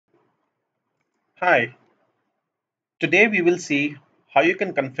Hi, today we will see how you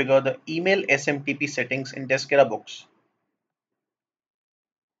can configure the email SMTP settings in Deskera Books.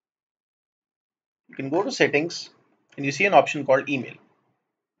 You can go to settings and you see an option called email.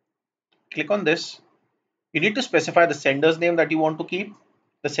 Click on this. You need to specify the sender's name that you want to keep,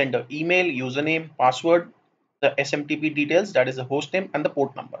 the sender email, username, password, the SMTP details, that is the host name and the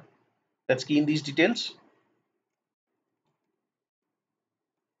port number. Let's key in these details.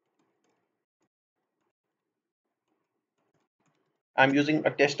 I'm using a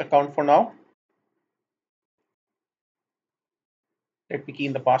test account for now. Let me key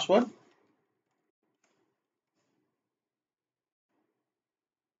in the password.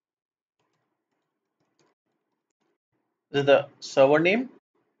 This is the server name,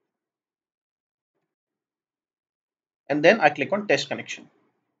 and then I click on test connection.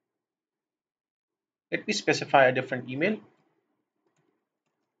 Let me specify a different email.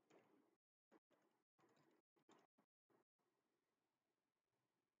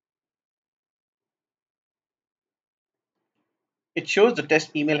 It shows the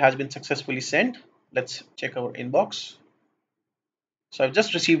test email has been successfully sent. Let's check our inbox. So I've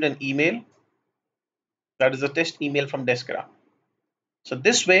just received an email. That is a test email from Deskera. So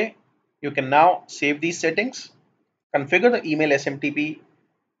this way you can now save these settings, configure the email SMTP.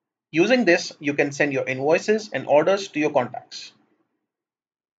 Using this, you can send your invoices and orders to your contacts.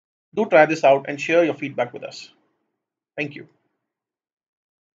 Do try this out and share your feedback with us. Thank you.